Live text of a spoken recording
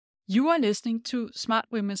You are listening to Smart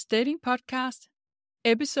Women's Dating Podcast,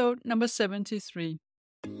 episode number 73.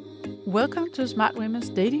 Welcome to Smart Women's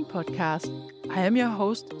Dating Podcast. I am your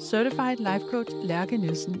host, certified life coach Lærke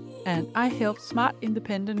Nielsen, and I help smart,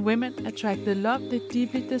 independent women attract the love they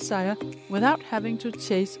deeply desire without having to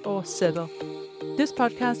chase or settle. This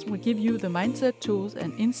podcast will give you the mindset tools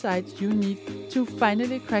and insights you need to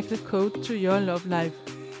finally crack the code to your love life.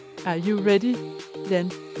 Are you ready? Then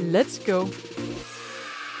let's go!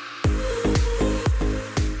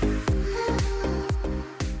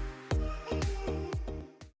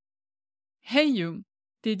 Hey you!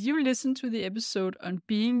 Did you listen to the episode on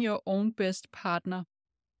being your own best partner?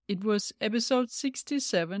 It was episode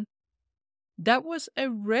 67. That was a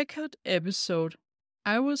record episode.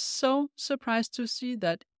 I was so surprised to see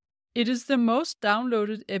that. It is the most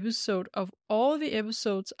downloaded episode of all the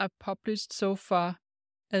episodes I've published so far,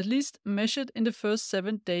 at least measured in the first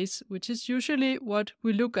 7 days, which is usually what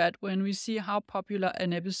we look at when we see how popular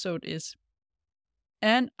an episode is.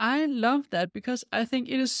 And I love that because I think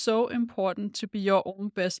it is so important to be your own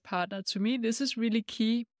best partner. To me, this is really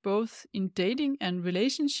key, both in dating and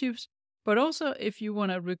relationships, but also if you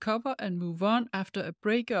want to recover and move on after a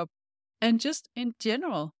breakup, and just in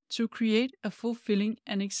general, to create a fulfilling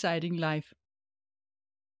and exciting life.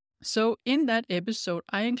 So in that episode,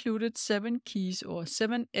 I included 7 keys or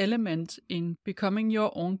 7 elements in becoming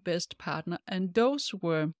your own best partner, and those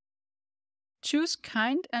were: choose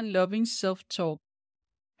kind and loving self-talk.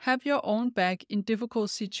 Have your own back in difficult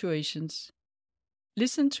situations.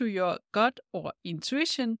 Listen to your gut or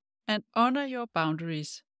intuition and honor your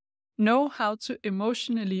boundaries. Know how to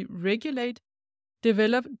emotionally regulate.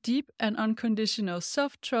 Develop deep and unconditional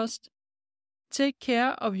self-trust. Take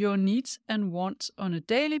care of your needs and wants on a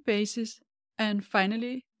daily basis. And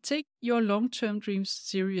finally, take your long-term dreams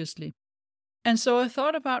seriously. And so I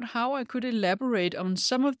thought about how I could elaborate on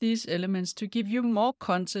some of these elements to give you more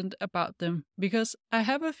content about them, because I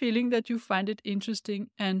have a feeling that you find it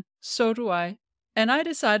interesting, and so do I. And I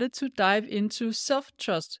decided to dive into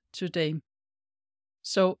self-trust today.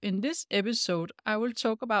 So in this episode, I will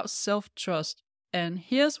talk about self-trust, and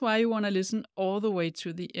here's why you want to listen all the way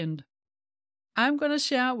to the end. I'm going to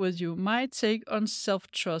share with you my take on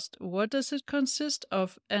self-trust. What does it consist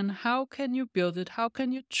of, and how can you build it? How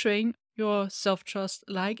can you train your self-trust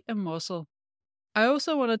like a muscle? I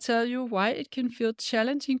also want to tell you why it can feel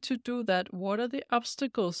challenging to do that. What are the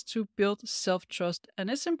obstacles to build self-trust?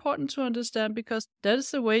 And it's important to understand because that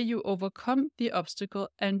is the way you overcome the obstacle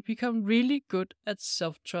and become really good at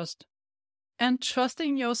self-trust. And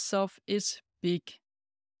trusting yourself is big.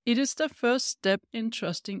 It is the first step in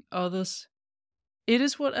trusting others. It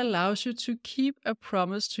is what allows you to keep a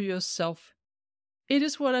promise to yourself. It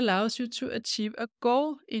is what allows you to achieve a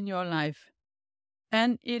goal in your life.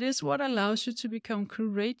 And it is what allows you to become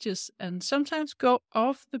courageous and sometimes go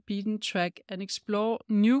off the beaten track and explore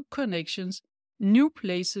new connections, new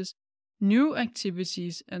places, new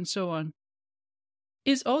activities, and so on.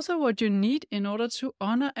 It's also what you need in order to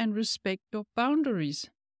honor and respect your boundaries.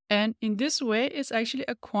 And in this way, it's actually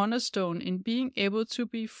a cornerstone in being able to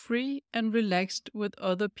be free and relaxed with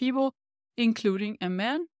other people, including a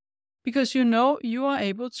man, because you know you are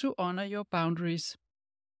able to honor your boundaries.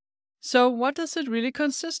 So what does it really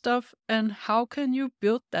consist of, and how can you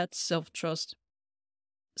build that self-trust?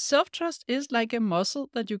 Self-trust is like a muscle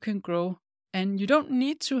that you can grow, and you don't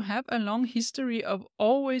need to have a long history of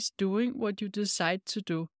always doing what you decide to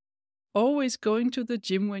do, always going to the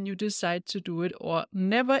gym when you decide to do it, or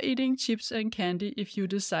never eating chips and candy if you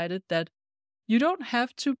decided that. You don't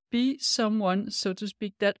have to be someone, so to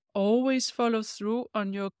speak, that always follows through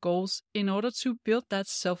on your goals in order to build that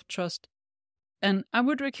self-trust. And I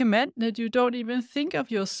would recommend that you don't even think of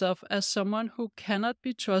yourself as someone who cannot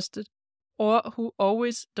be trusted or who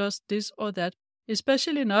always does this or that,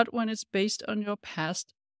 especially not when it's based on your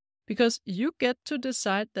past, because you get to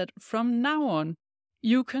decide that from now on,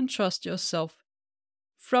 you can trust yourself.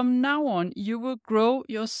 From now on, you will grow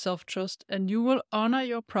your self-trust and you will honor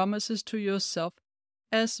your promises to yourself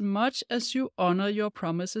as much as you honor your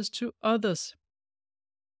promises to others.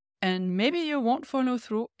 And maybe you won't follow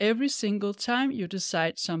through every single time you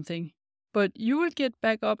decide something, but you will get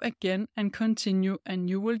back up again and continue, and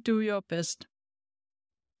you will do your best.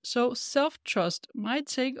 So self-trust, my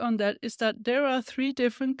take on that is that there are 3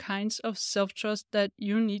 different kinds of self-trust that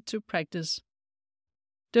you need to practice.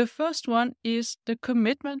 The first one is the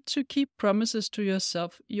commitment to keep promises to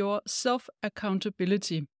yourself, your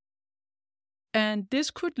self-accountability. And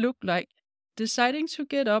this could look like deciding to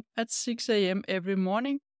get up at 6 a.m. every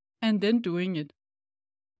morning and then doing it.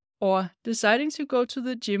 Or deciding to go to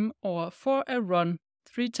the gym or for a run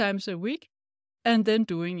 3 times a week and then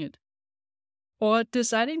doing it. Or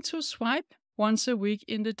deciding to swipe once a week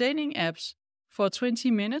in the dating apps for 20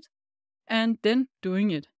 minutes and then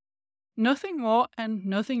doing it. Nothing more and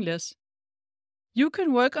nothing less. You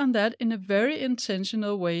can work on that in a very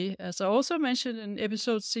intentional way. As I also mentioned in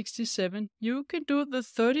episode 67, you can do the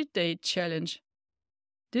 30-day challenge.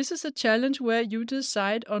 This is a challenge where you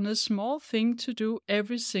decide on a small thing to do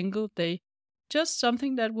every single day. Just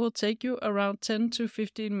something that will take you around 10 to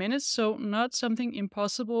 15 minutes, so not something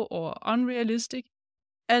impossible or unrealistic.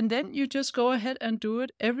 And then you just go ahead and do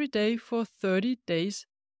it every day for 30 days.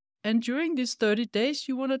 And during these 30 days,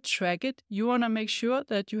 you want to track it. You want to make sure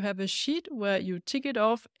that you have a sheet where you tick it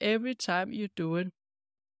off every time you do it.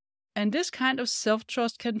 And this kind of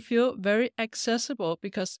self-trust can feel very accessible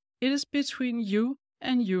because it is between you,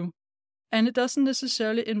 and it doesn't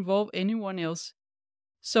necessarily involve anyone else.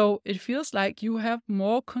 So it feels like you have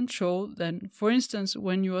more control than, for instance,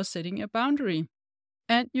 when you are setting a boundary.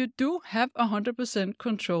 And you do have 100%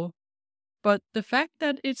 control. But the fact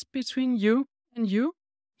that it's between you and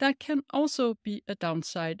that can also be a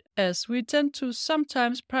downside, as we tend to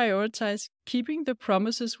sometimes prioritize keeping the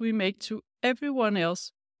promises we make to everyone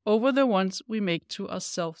else over the ones we make to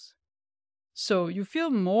ourselves. So you feel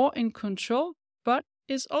more in control, but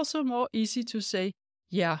it's also more easy to say,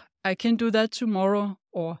 yeah, I can do that tomorrow,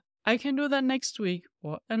 or I can do that next week,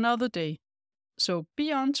 or another day. So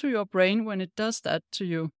be on to your brain when it does that to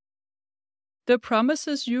you. The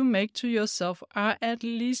promises you make to yourself are at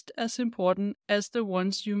least as important as the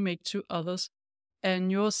ones you make to others,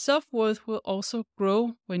 and your self-worth will also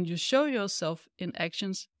grow when you show yourself in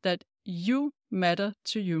actions that you matter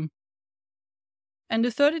to you. And the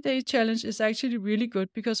 30-day challenge is actually really good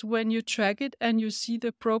because when you track it and you see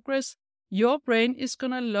the progress, your brain is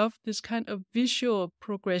going to love this kind of visual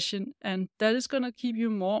progression, and that is going to keep you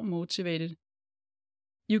more motivated.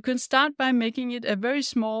 You can start by making it a very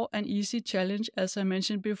small and easy challenge. As I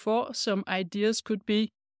mentioned before, some ideas could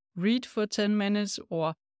be read for 10 minutes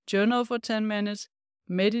or journal for 10 minutes,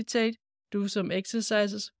 meditate, do some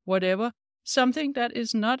exercises, whatever. Something that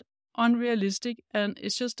is not unrealistic and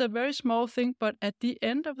it's just a very small thing, but at the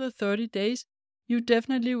end of the 30 days, you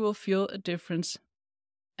definitely will feel a difference.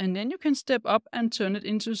 And then you can step up and turn it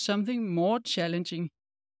into something more challenging.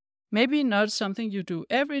 Maybe not something you do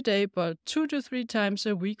every day, but 2 to 3 times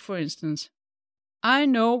a week, for instance. I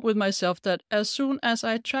know with myself that as soon as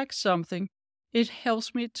I track something, it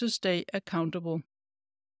helps me to stay accountable.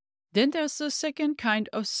 Then there's the second kind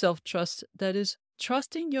of self-trust, that is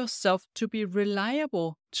trusting yourself to be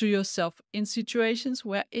reliable to yourself in situations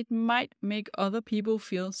where it might make other people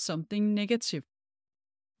feel something negative.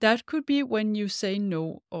 That could be when you say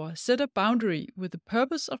no or set a boundary with the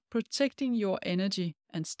purpose of protecting your energy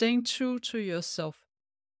and staying true to yourself.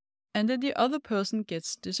 And then the other person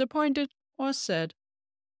gets disappointed or sad.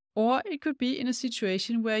 Or it could be in a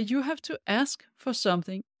situation where you have to ask for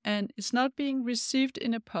something and it's not being received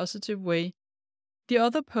in a positive way. The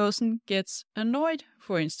other person gets annoyed,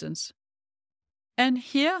 for instance. And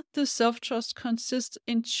here the self-trust consists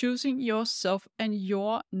in choosing yourself and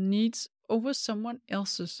your needs over someone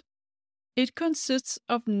else's. It consists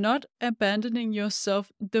of not abandoning yourself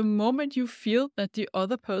the moment you feel that the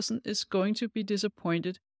other person is going to be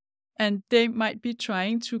disappointed and they might be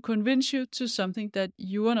trying to convince you to something that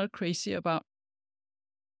you are not crazy about.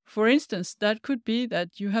 For instance, that could be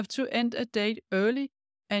that you have to end a date early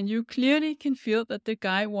and you clearly can feel that the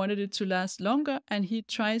guy wanted it to last longer and he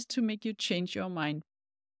tries to make you change your mind.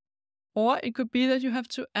 Or it could be that you have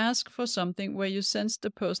to ask for something where you sense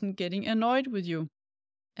the person getting annoyed with you.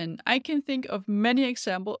 And I can think of many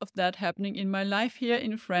examples of that happening in my life here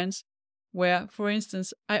in France, where, for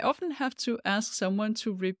instance, I often have to ask someone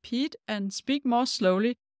to repeat and speak more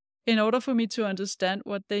slowly in order for me to understand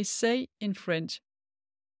what they say in French.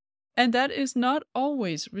 And that is not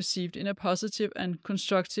always received in a positive and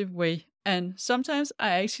constructive way. And sometimes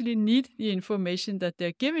I actually need the information that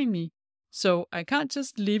they're giving me. So I can't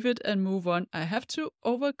just leave it and move on. I have to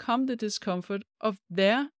overcome the discomfort of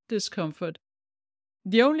their discomfort.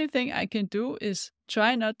 The only thing I can do is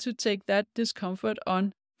try not to take that discomfort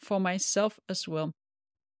on for myself as well.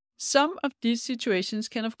 Some of these situations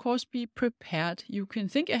can of course be prepared. You can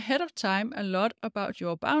think ahead of time a lot about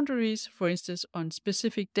your boundaries, for instance on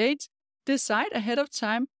specific dates. Decide ahead of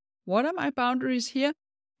time, what are my boundaries here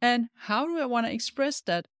and how do I want to express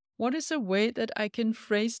that? What is a way that I can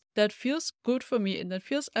phrase that feels good for me and that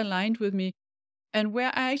feels aligned with me and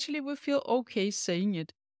where I actually will feel okay saying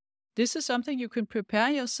it? This is something you can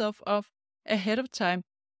prepare yourself of ahead of time.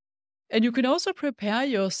 And you can also prepare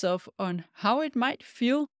yourself on how it might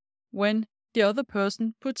feel when the other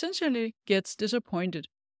person potentially gets disappointed.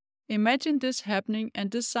 imagine this happening and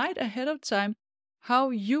decide ahead of time how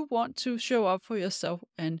you want to show up for yourself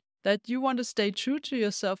and that you want to stay true to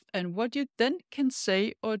yourself and what you then can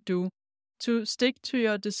say or do to stick to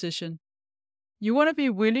your decision. You want to be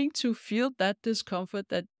willing to feel that discomfort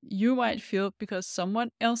that you might feel because someone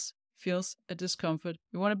else feels a discomfort.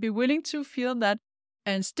 You want to be willing to feel that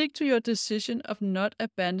and stick to your decision of not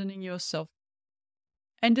abandoning yourself.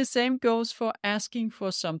 And the same goes for asking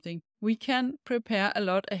for something. We can prepare a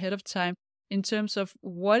lot ahead of time in terms of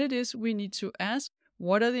what it is we need to ask,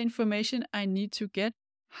 what are the information I need to get,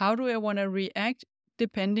 how do I want to react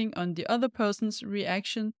depending on the other person's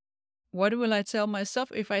reaction. What will I tell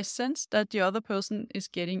myself if I sense that the other person is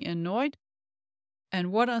getting annoyed?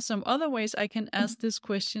 And what are some other ways I can ask this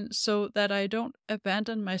question so that I don't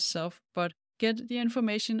abandon myself, but get the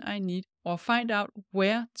information I need or find out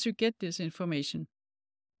where to get this information?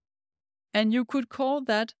 And you could call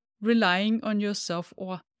that relying on yourself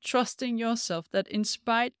or trusting yourself, that in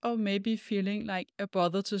spite of maybe feeling like a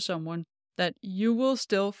bother to someone, that you will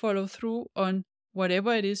still follow through on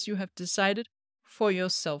whatever it is you have decided for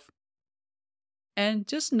yourself. And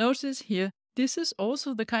just notice here, this is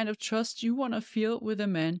also the kind of trust you want to feel with a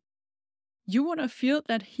man. You want to feel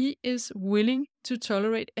that he is willing to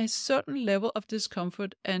tolerate a certain level of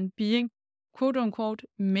discomfort and being, quote unquote,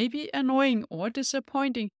 maybe annoying or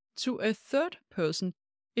disappointing to a third person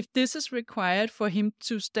if this is required for him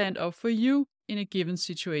to stand up for you in a given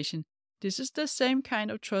situation. This is the same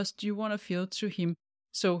kind of trust you want to feel to him.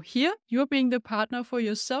 So here, you're being the partner for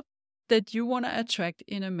yourself that you want to attract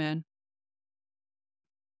in a man.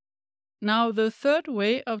 Now, the third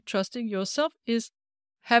way of trusting yourself is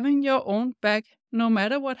having your own back no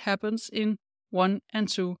matter what happens in 1 and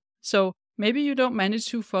 2. So maybe you don't manage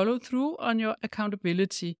to follow through on your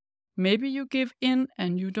accountability. Maybe you give in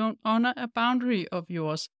and you don't honor a boundary of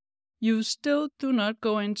yours. You still do not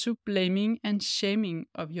go into blaming and shaming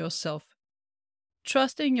of yourself.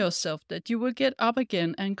 Trusting yourself that you will get up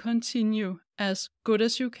again and continue as good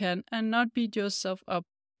as you can and not beat yourself up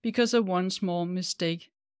because of one small mistake.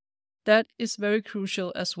 That is very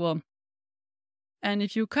crucial as well. And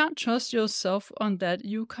if you can't trust yourself on that,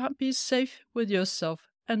 you can't be safe with yourself.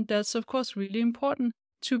 And that's, of course, really important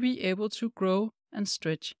to be able to grow and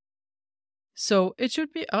stretch. So it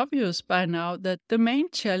should be obvious by now that the main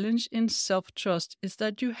challenge in self-trust is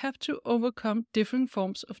that you have to overcome different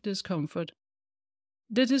forms of discomfort.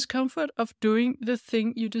 The discomfort of doing the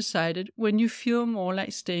thing you decided when you feel more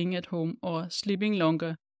like staying at home or sleeping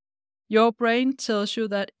longer. Your brain tells you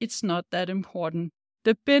that it's not that important.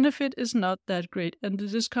 The benefit is not that great, and the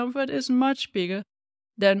discomfort is much bigger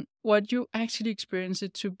than what you actually experience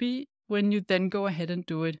it to be when you then go ahead and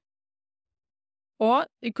do it. Or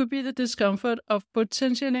it could be the discomfort of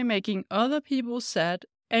potentially making other people sad,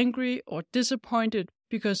 angry, or disappointed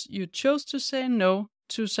because you chose to say no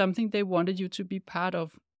to something they wanted you to be part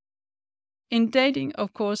of. In dating,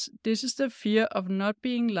 of course, this is the fear of not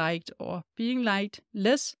being liked or being liked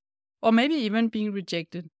less, or maybe even being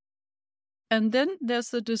rejected. And then there's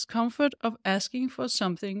the discomfort of asking for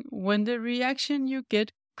something when the reaction you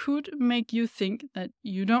get could make you think that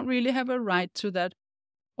you don't really have a right to that,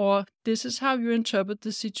 or this is how you interpret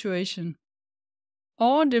the situation.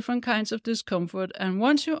 All different kinds of discomfort, and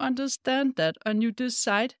once you understand that and you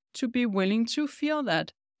decide to be willing to feel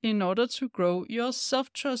that in order to grow your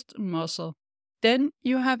self-trust muscle, then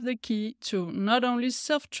you have the key to not only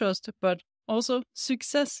self-trust but also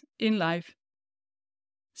success in life.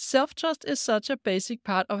 Self-trust is such a basic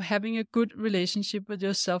part of having a good relationship with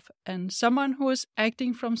yourself, and someone who is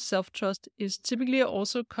acting from self-trust is typically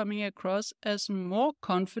also coming across as more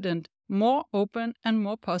confident, more open, and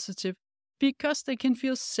more positive because they can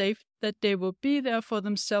feel safe that they will be there for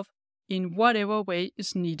themselves in whatever way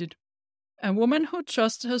is needed. A woman who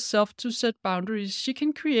trusts herself to set boundaries, she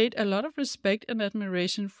can create a lot of respect and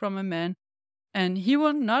admiration from a man. And he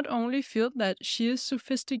will not only feel that she is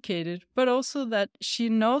sophisticated, but also that she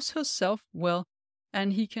knows herself well,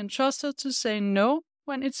 and he can trust her to say no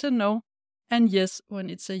when it's a no, and yes when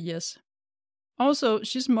it's a yes. Also,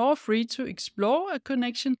 she's more free to explore a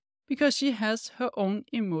connection because she has her own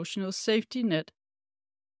emotional safety net.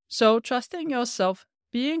 So, trusting yourself,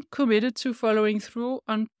 being committed to following through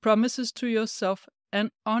on promises to yourself,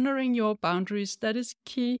 and honoring your boundaries, that is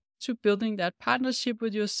key to building that partnership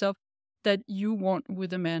with yourself that you want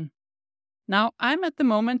with a man. Now, I'm at the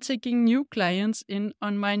moment taking new clients in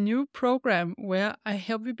on my new program where I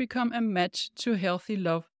help you become a match to healthy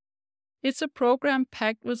love. It's a program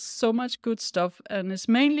packed with so much good stuff and is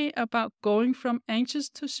mainly about going from anxious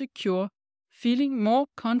to secure, feeling more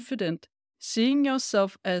confident, seeing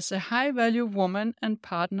yourself as a high-value woman and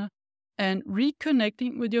partner, and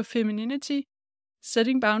reconnecting with your femininity,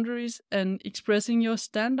 setting boundaries and expressing your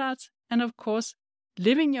standards, and of course,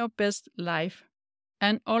 living your best life.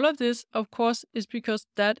 And all of this, of course, is because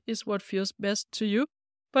that is what feels best to you,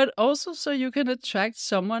 but also so you can attract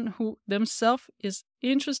someone who themselves is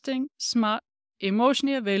interesting, smart,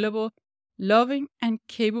 emotionally available, loving, and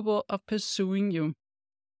capable of pursuing you.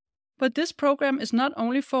 But this program is not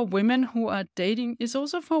only for women who are dating, it's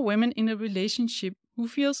also for women in a relationship who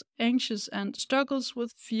feels anxious and struggles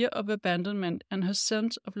with fear of abandonment and her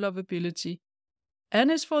sense of lovability. And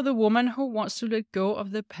it's for the woman who wants to let go of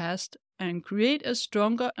the past and create a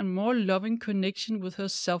stronger and more loving connection with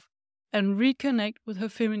herself and reconnect with her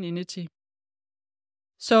femininity.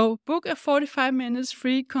 So book a 45 minutes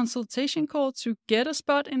free consultation call to get a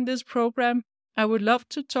spot in this program. I would love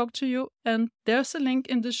to talk to you, and there's a link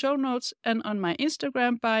in the show notes and on my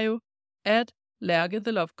Instagram bio at Lærke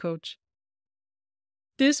the Love Coach.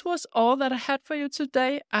 This was all that I had for you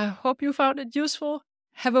today. I hope you found it useful.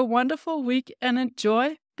 Have a wonderful week and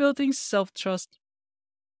enjoy building self-trust.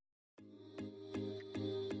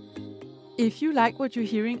 If you like what you're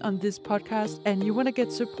hearing on this podcast and you want to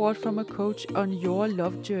get support from a coach on your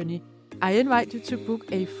love journey, I invite you to book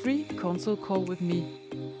a free consult call with me.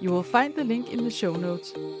 You will find the link in the show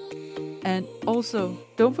notes. And also,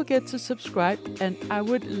 don't forget to subscribe, and I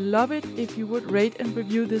would love it if you would rate and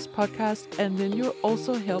review this podcast, and then you'll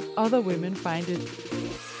also help other women find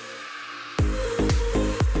it.